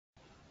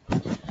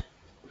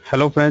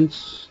Hello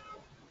friends,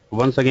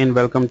 once again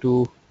welcome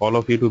to all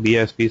of you to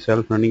BSP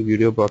Self-Learning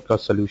Video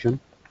Broadcast Solution.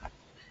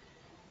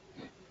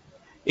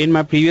 In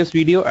my previous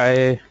video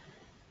I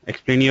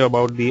explained you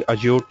about the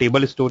Azure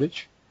table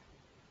storage.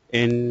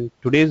 In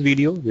today's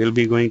video we'll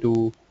be going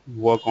to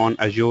work on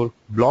Azure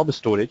blob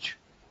storage.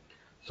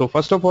 So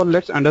first of all,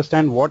 let's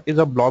understand what is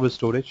a blob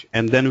storage,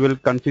 and then we'll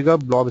configure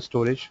blob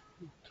storage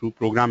through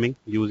programming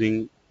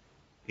using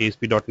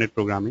ASP.NET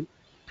programming,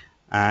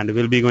 and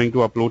we'll be going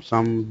to upload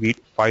some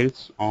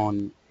files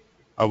on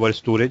our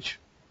storage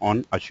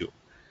on Azure.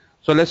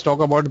 So let's talk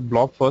about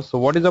blob first. So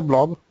what is a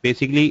blob?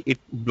 Basically,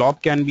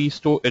 blob can be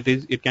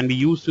it can be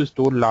used to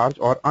store large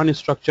or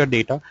unstructured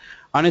data.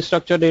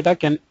 Unstructured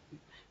data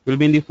will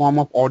be in the form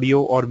of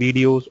audio or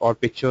videos or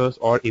pictures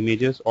or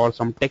images or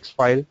some text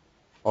file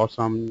or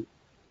some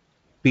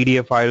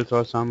PDF files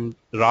or some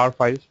RAR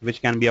files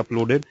which can be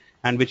uploaded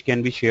and which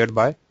can be shared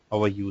by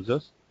our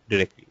users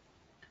directly.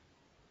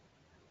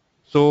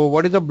 So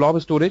what is a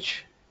blob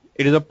storage?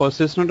 It is a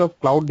persistent of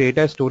cloud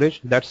data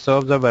storage that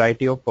serves a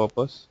variety of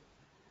purpose,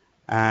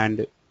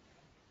 and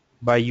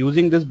by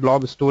using this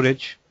blob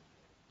storage,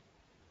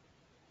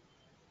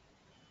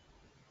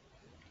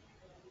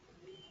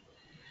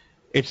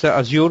 it's a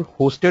Azure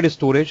hosted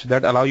storage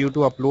that allow you to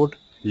upload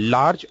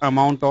large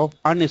amount of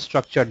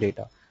unstructured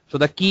data. So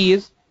the key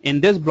is,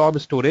 in this blob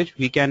storage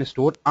we can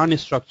store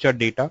unstructured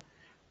data,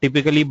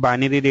 typically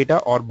binary data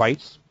or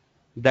bytes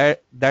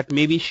that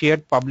may be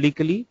shared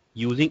publicly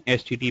using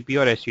HTTP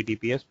or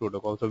HTTPS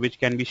protocol. So which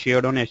can be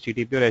shared on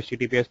HTTP or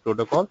HTTPS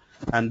protocol,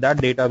 and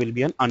that data will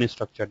be an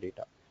unstructured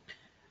data.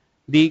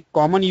 The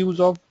common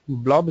use of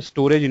blob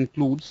storage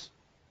includes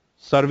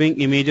serving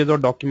images or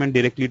document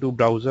directly to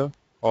browser,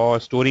 or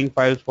storing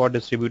files for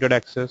distributed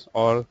access,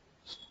 or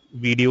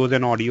videos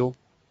and audio,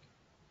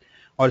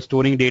 or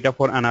storing data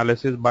for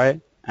analysis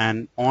by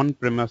an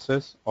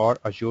on-premises or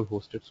Azure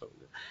hosted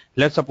service.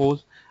 Let's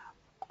suppose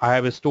I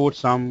have stored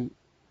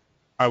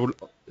I would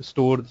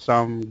store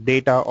some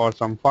data or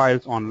some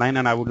files online,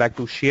 and I would like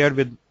to share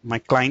with my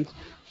clients.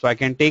 So I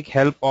can take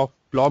help of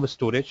blob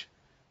storage.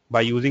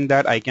 By using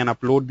that, I can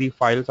upload the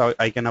files,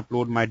 I can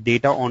upload my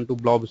data onto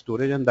blob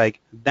storage, and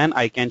then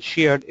I can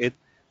share it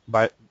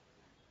by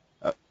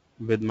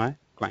with my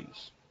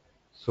clients.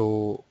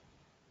 So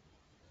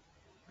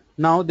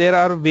now there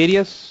are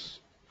various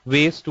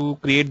ways to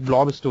create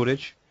blob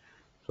storage.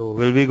 So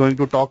we'll be going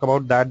to talk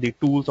about that, the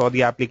tools or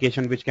the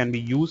application which can be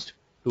used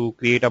to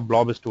create a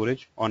blob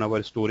storage on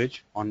our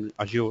storage on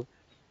Azure.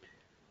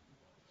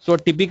 So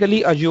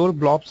typically Azure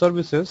blob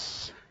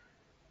services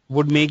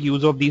would make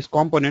use of these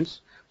components.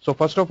 So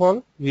first of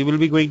all, we will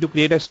be going to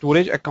create a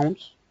storage account.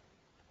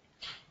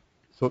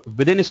 So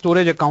within a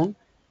storage account,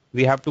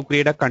 we have to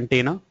create a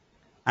container,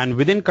 and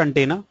within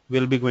container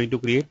we'll be going to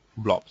create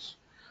blobs.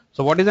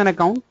 So what is an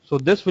account? So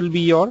this will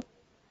be your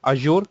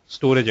Azure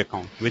storage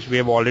account, which we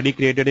have already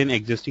created in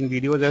existing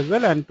videos as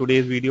well, and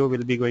today's video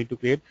will be going to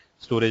create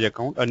storage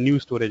account, a new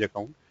storage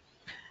account.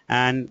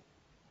 And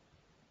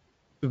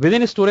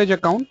within a storage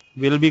account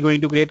we'll be going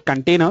to create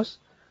containers.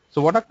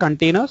 So what are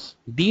containers?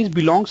 These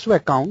belongs to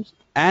accounts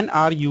and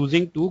are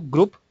using to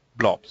group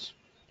blobs,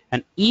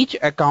 and each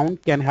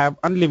account can have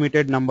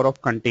unlimited number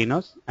of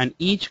containers, and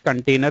each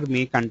container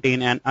may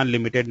contain an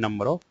unlimited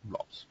number of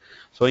blobs.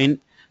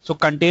 So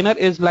container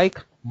is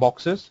like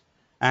boxes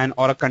and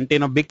or a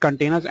container, big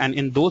containers, and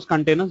in those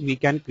containers we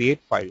can create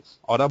files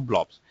or a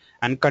blobs.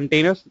 And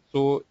containers,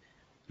 so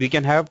we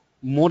can have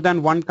more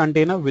than one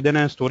container within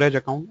a storage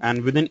account,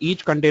 and within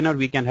each container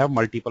we can have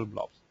multiple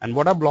blobs. And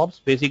what are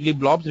blobs? Basically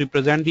blobs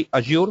represent the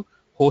Azure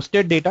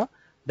hosted data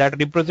that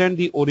represent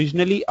the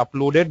originally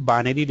uploaded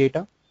binary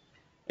data.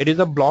 It is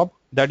a blob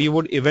that you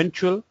would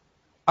eventually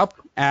up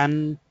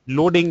and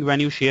loading when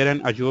you share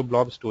an Azure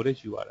blob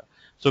storage URL.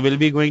 So we'll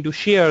be going to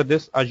share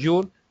this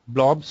Azure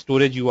blob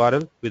storage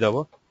URL with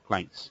our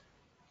clients.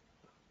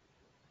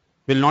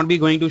 We'll not be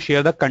going to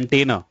share the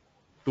container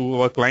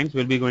to our clients,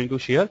 we'll be going to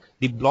share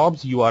the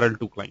blob's URL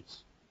to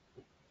clients.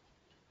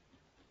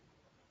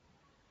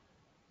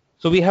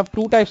 So we have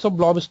two types of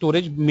blob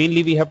storage.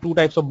 Mainly we have two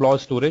types of blob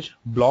storage: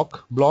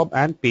 block blob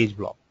and page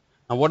blob.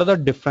 Now what are the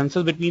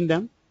differences between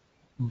them?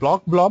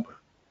 Block blob,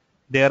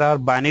 there are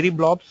binary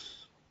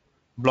blobs,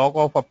 block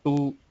of up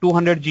to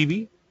 200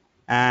 GB,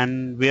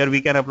 and where we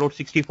can upload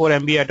 64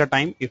 MB at a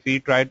time. If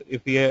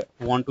we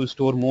want to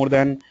store more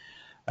than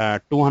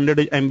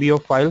 200 MB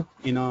of file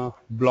in a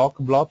blob,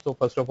 so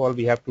first of all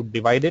we have to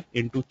divide it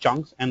into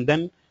chunks and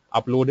then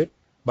upload it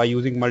by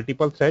using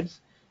multiple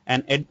threads,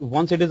 and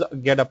once it is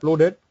get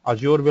uploaded,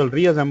 Azure will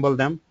reassemble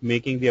them,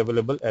 making the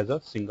available as a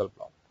single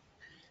blob.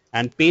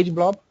 And page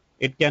blob,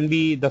 it can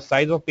be, the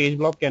size of page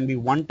blob can be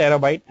 1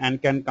 terabyte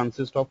and can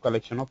consist of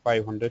collection of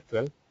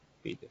 512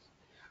 pages.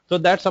 So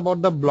that's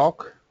about the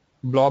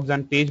blobs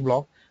and page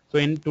blob. So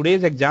in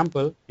today's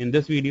example, in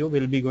this video,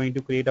 we'll be going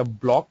to create a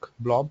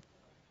blob.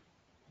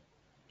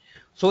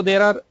 So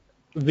there are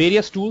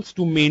various tools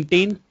to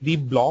maintain the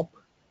blob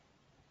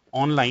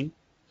online.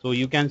 So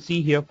you can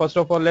see here, first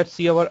of all, let's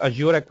see our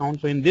Azure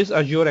account. So in this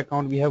Azure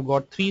account, we have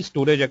got 3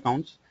 storage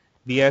accounts,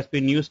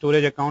 BISP new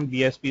storage account,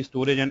 BISP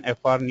storage and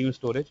FR new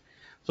storage.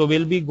 So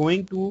we'll be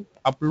going to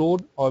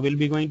upload, or we'll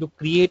be going to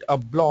create a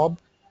blob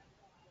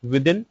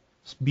within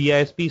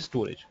BISP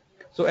storage.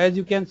 So as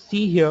you can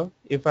see here,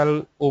 if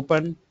I'll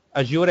open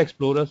Azure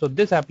Explorer, so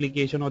this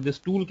application or this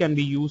tool can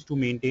be used to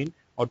maintain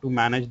or to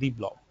manage the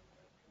blob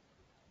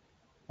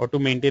or to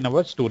maintain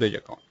our storage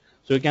account.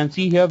 So you can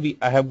see here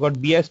I have got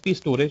BISP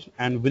storage,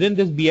 and within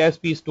this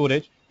BISP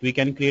storage we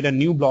can create a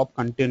new blob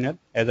container.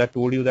 As I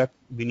told you that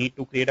we need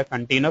to create a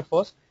container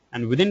first,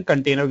 and within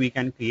container we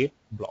can create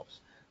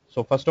blobs.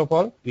 So first of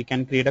all, we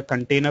can create a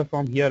container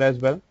from here as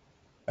well.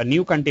 A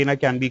new container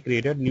can be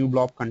created, new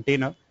blob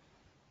container,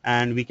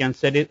 and we can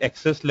set it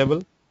access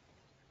level.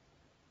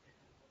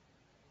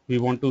 We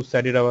want to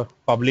set it our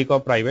public or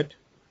private,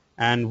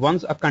 and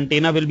once a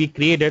container will be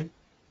created,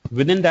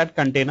 within that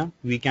container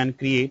we can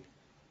create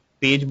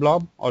page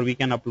blob, or we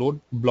can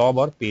upload blob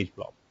or page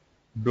blob,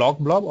 block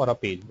blob or a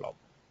page blob,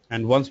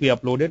 and once we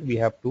upload it we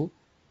have to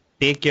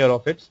take care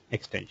of its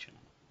extension.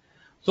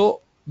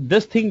 So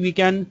this thing we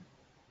can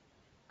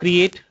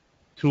create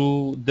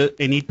through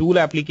any tool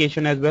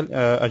application as well,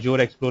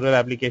 Azure Explorer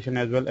application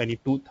as well, any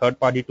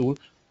third-party tool,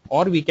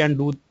 or we can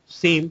do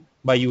same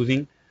by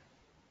using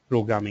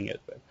programming as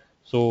well.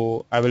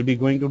 So I will be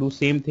going to do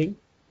same thing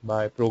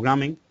by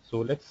programming. So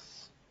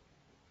let's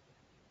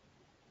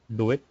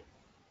do it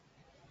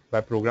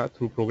by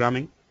through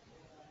programming.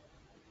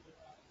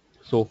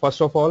 So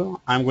first of all,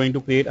 I'm going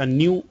to create a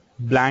new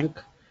blank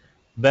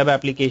web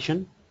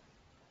application,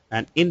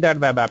 and in that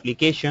web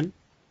application,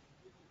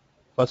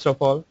 first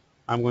of all,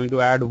 I'm going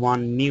to add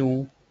one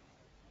new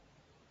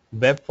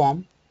web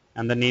form,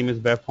 and the name is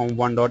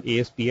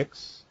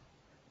webform1.aspx,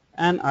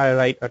 and I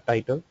write a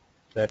title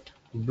that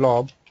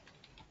blob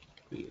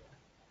create.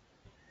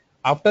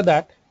 After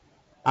that,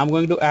 I'm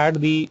going to add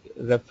the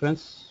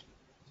reference,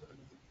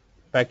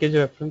 package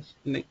reference.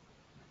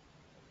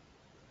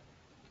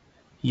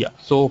 Yeah,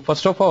 so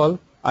first of all,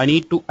 I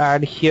need to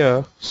add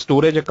here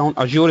storage account,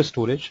 Azure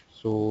storage.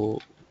 So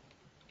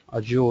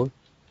Azure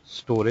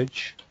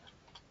storage,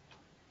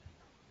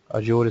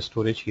 Azure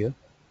storage here.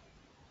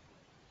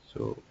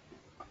 So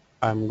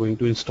I'm going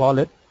to install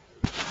it.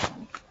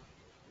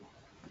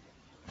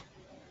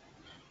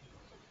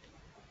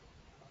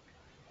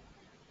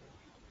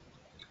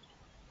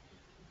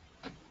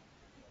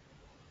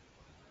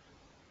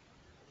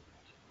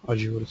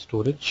 Azure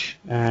storage,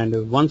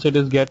 and once it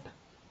is get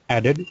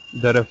added,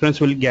 the reference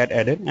will get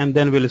added, and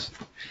then we'll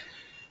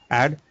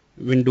add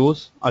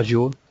Windows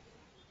Azure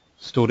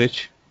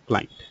storage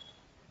client.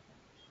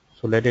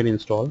 So let it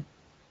install.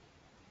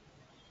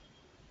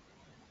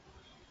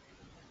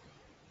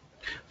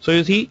 So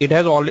you see it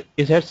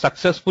has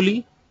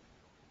successfully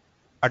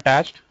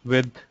attached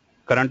with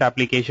current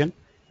application,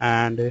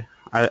 and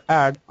I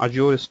add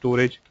Azure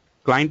storage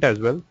client as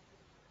well.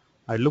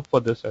 I look for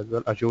this as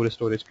well, Azure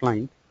storage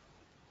client,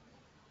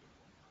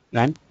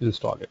 and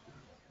install it.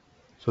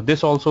 So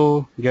this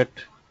also get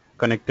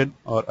connected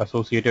or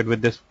associated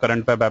with this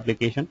current web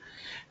application.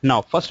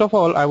 Now first of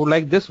all, I would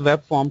like this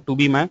web form to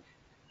be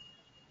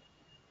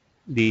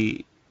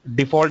the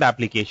default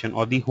application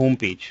or the home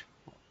page.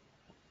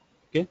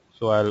 Okay,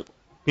 so I'll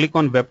click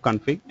on web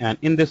config, and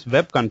in this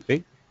web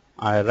config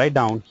I write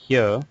down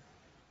here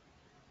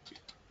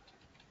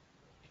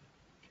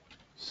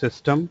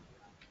system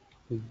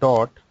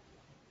dot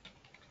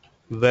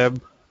web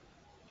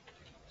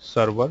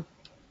server,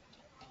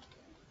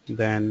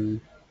 then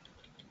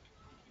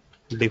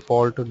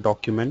default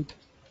document,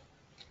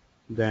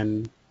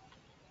 then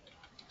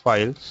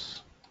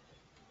files,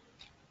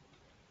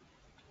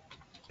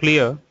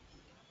 clear,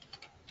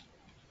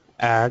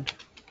 add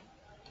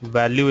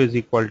value is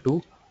equal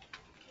to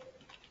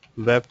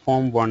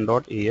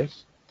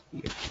webform1.as.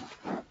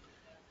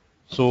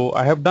 So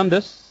I have done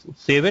this,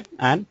 save it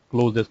and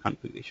close this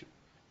configuration.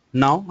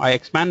 Now I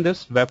expand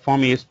this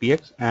webform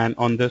ASPX, and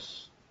on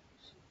this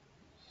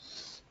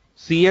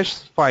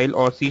CS file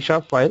or C#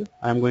 file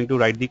I am going to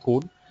write the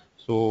code.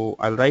 So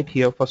I'll write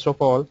here, first of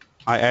all,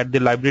 I add the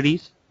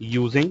libraries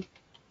using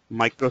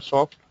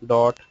Microsoft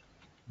dot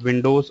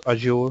Windows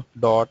Azure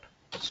dot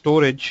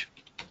storage,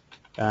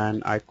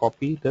 and I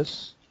copy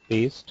this,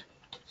 paste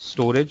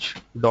storage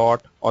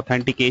dot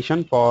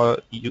authentication for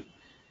to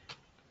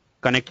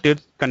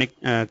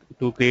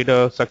create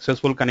a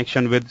successful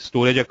connection with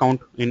storage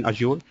account in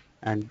Azure,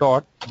 and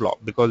dot blob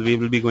because we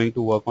will be going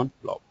to work on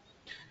blob.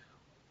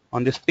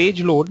 On this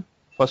page load,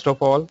 first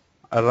of all,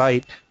 I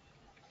write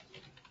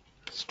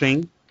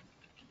string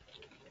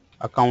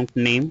account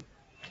name,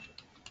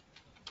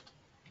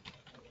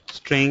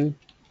 string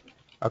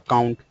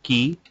account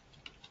key.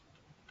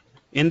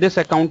 In this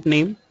account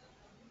name,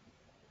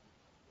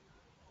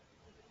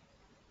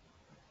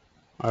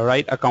 I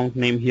write account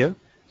name here.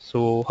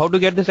 So how to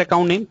get this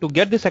account name? To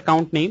get this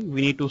account name,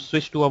 we need to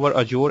switch to our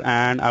Azure,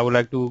 and I would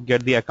like to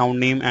get the account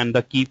name and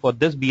the key for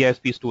this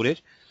BISP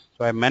storage.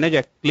 So I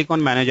click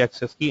on manage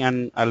access key,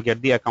 and I'll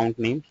get the account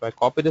name. So I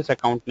copy this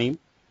account name,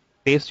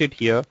 paste it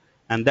here,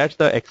 and that's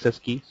the access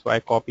key. So I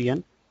copy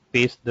and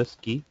paste this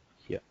key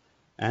here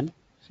and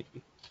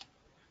copy.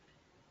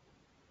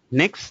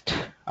 Next,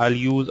 I'll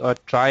use a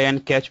try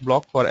and catch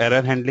block for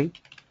error handling.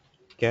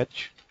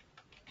 Catch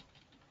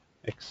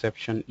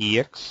exception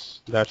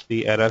EX, that's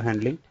the error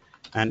handling.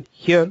 And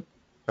here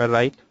I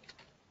write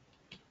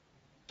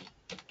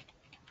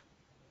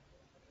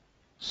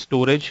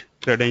storage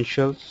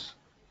credentials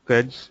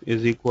creds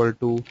is equal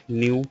to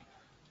new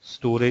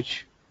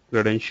storage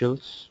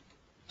credentials,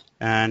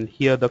 and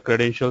here the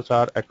credentials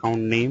are account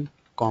name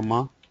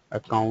comma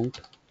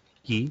account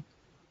key.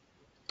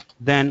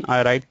 Then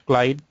I write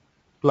cloud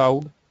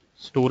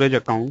storage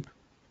account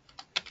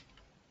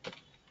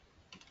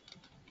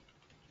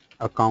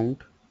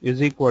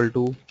is equal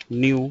to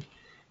new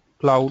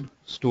cloud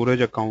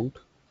storage account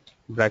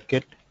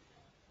bracket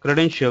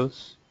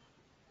credentials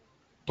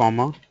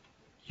comma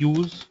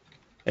use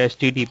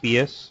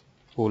https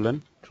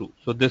colon true.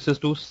 So this is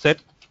to set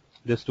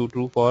this to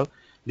true for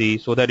the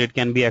so that it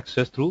can be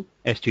accessed through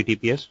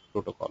https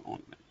protocol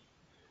only.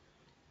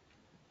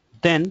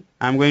 Then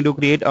I'm going to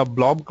create a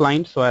blob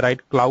client, so I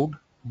write cloud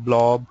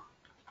blob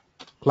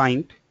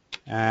client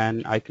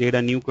and I create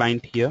a new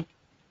client here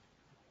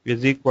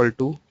is equal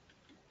to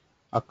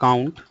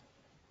account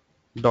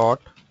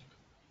dot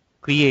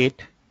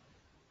create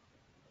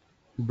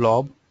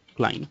blob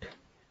client,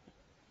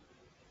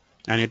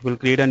 and it will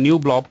create a new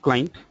blob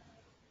client.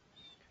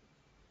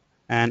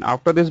 And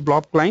after this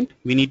blob client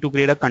we need to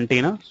create a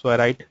container, so I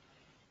write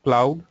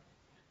cloud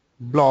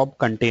blob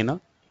container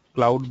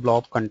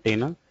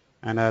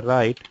and I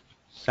write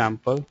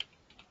sample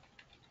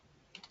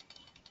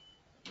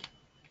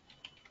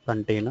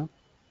container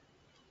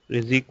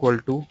is equal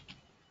to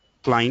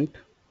client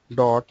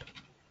dot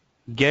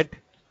get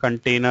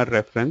container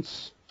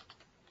reference,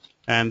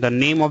 and the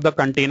name of the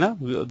container,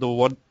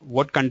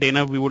 what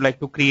container we would like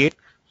to create.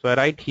 So I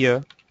write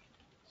here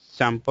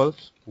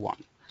samples1.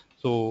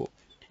 So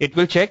it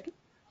will check.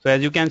 So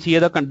as you can see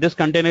here, this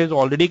container is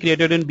already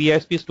created in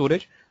BISP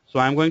storage. So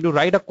I'm going to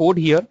write a code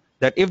here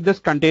that if this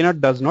container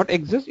does not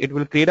exist, it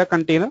will create a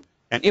container,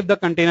 and if the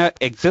container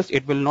exists,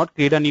 it will not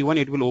create a new one,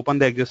 it will open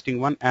the existing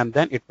one, and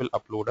then it will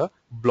upload a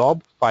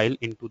blob file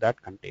into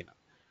that container.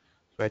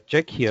 So I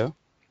check here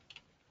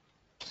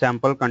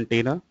sample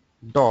container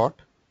dot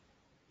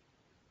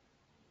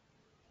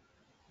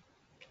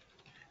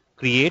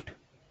create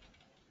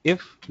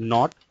if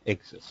not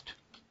exist,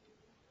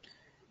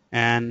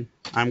 and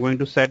I'm going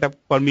to set up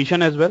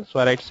permission as well. So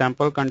I write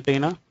sample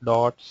container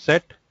dot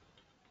set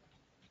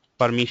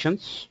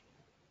permissions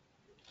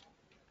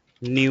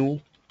new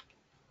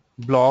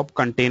blob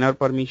container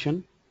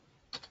permission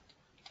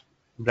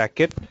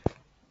bracket,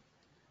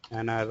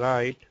 and I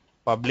write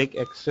public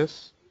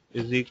access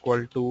is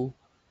equal to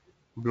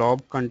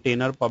blob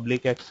container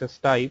public access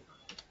type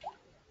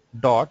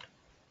dot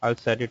I'll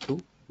set it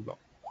to blob.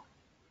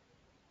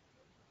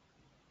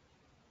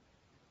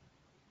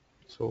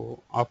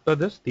 So after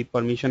this the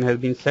permission has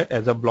been set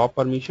as a blob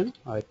permission.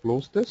 I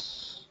close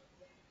this,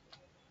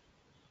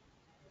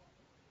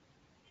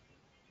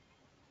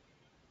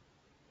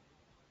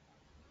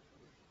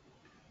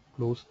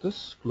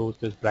 close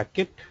this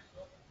bracket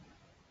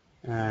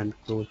and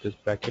close this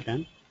bracket,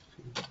 and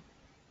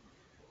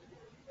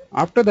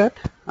after that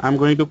I'm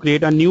going to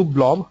create a new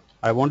blob.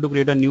 I want to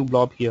create a new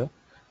blob here.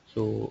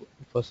 So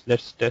first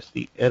let's test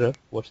the error.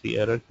 What's the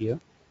error here?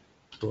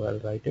 So I'll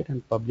write it,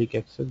 and public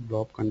access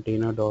blob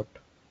container dot,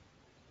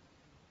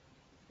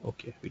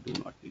 okay, we do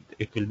not need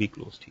it, will be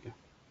closed here.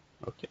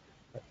 Okay,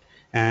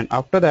 and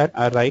after that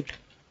I write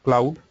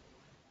cloud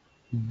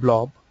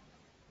blob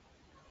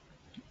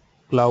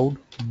blob.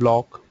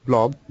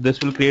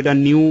 This will create a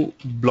new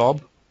blob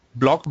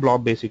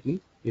basically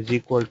is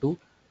equal to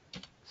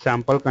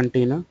sample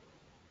container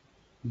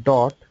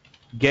dot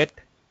get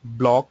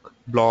blob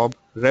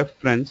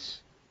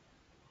reference,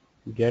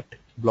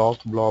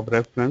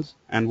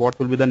 and what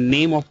will be the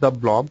name of the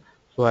blob.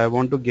 So I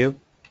want to give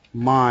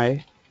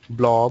my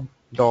blob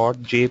dot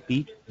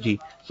jpg.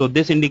 So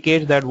this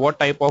indicates that what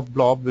type of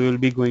blob we will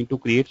be going to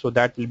create. So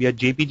that will be a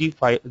jpg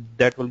file,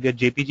 that will be a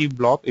jpg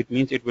blob. It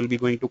means it will be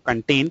going to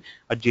contain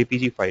a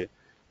jpg file.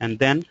 And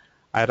then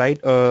I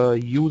write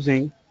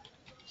using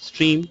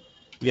stream.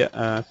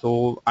 Yeah,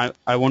 so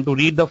I want to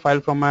read the file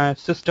from my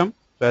system.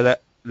 So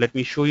let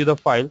me show you the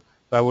file.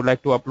 So I would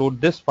like to upload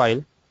this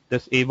file,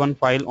 this A1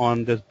 file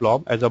on this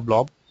blob as a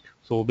blob.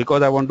 So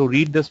because I want to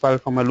read this file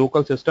from a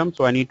local system,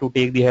 so I need to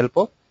take the help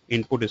of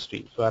input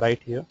stream. So I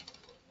write here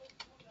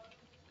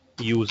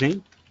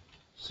using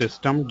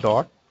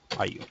system.io,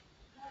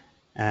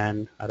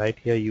 and I write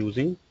here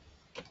using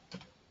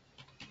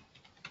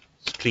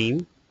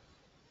stream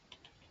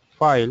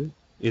file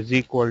is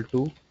equal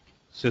to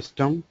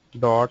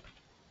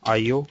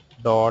system.io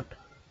dot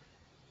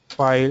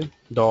file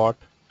dot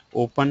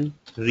open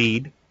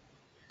read,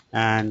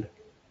 and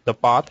the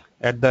path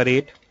at the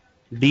rate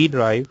d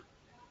drive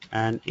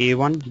and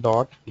a1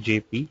 dot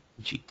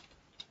jpg,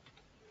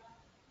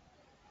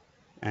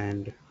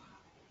 and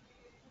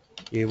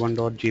a1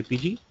 dot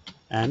jpg,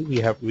 and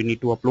we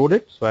need to upload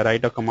it. So I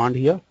write a command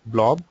here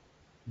blob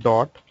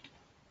dot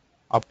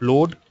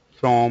upload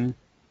from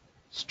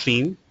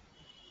stream,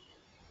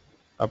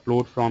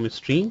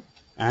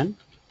 and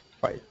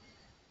file.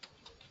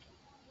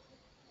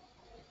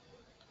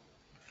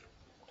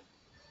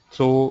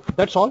 So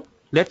that's all.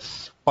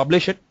 Let's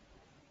publish it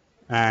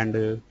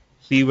and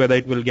see whether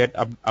it will get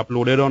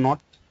uploaded or not.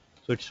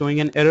 So it's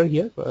showing an error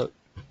here.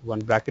 One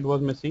bracket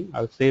was missing.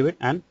 I'll save it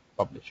and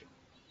publish it.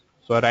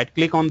 So I right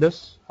click on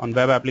this on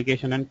web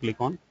application and click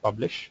on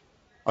publish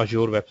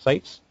Azure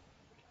websites.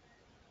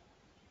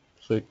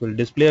 So it will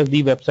display as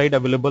the website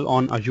available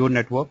on Azure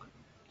network.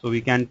 So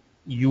we can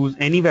use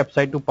any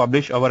website to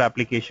publish our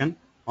application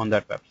on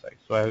that website.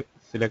 So I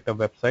select a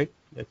website,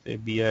 let's say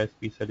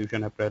BISP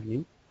solution April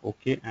new,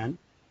 OK, and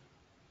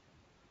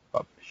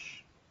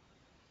publish.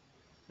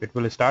 It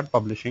will start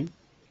publishing.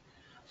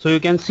 So you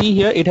can see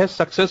here it has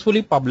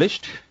successfully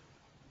published.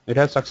 It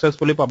has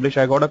successfully published.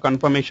 I got a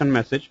confirmation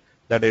message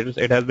that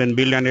it has been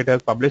built and it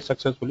has published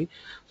successfully.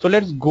 So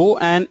let's go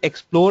and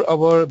explore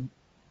our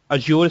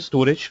Azure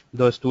storage,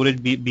 the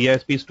storage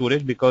BISP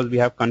storage, because we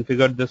have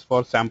configured this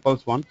for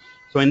samples one.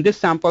 So in this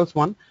samples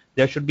one,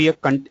 there should be a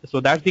so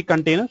that's the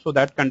container. So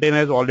that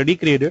container is already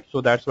created.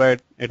 So that's why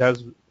it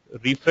has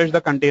refreshed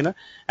the container.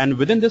 And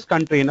within this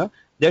container,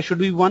 there should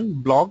be one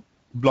blob,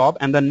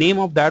 and the name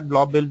of that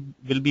blob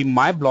will be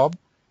my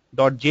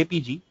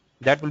blob.jpg.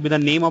 That will be the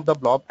name of the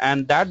blob,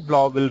 and that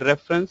blob will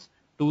reference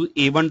to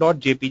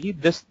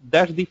a1.jpg.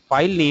 That's the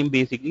file name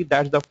basically.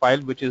 That's the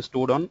file which is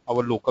stored on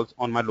our locals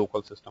on my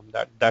local system.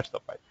 That's the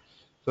file.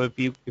 So if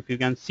you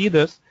can see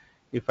this,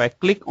 if I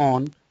click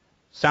on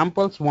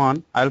samples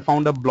one, I'll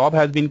found a blob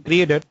has been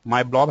created.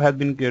 My blob has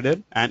been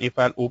created, and if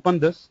I'll open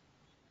this,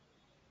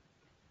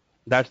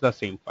 that's the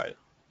same file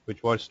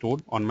which was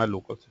stored on my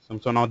local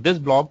system. So now this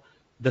blob,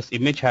 this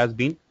image has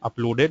been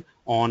uploaded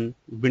on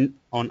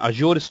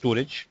Azure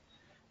storage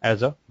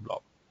as a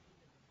blob.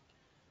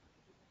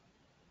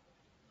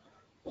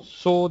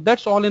 So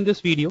that's all in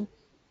this video.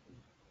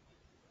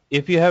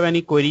 If you have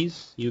any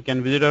queries, you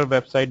can visit our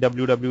website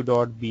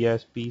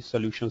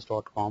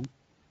www.bispsolutions.com,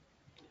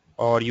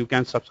 or you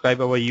can subscribe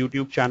our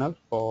YouTube channel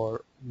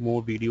for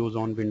more videos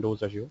on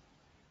Windows Azure.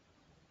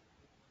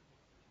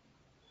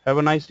 Have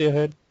a nice day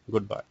ahead.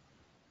 Goodbye.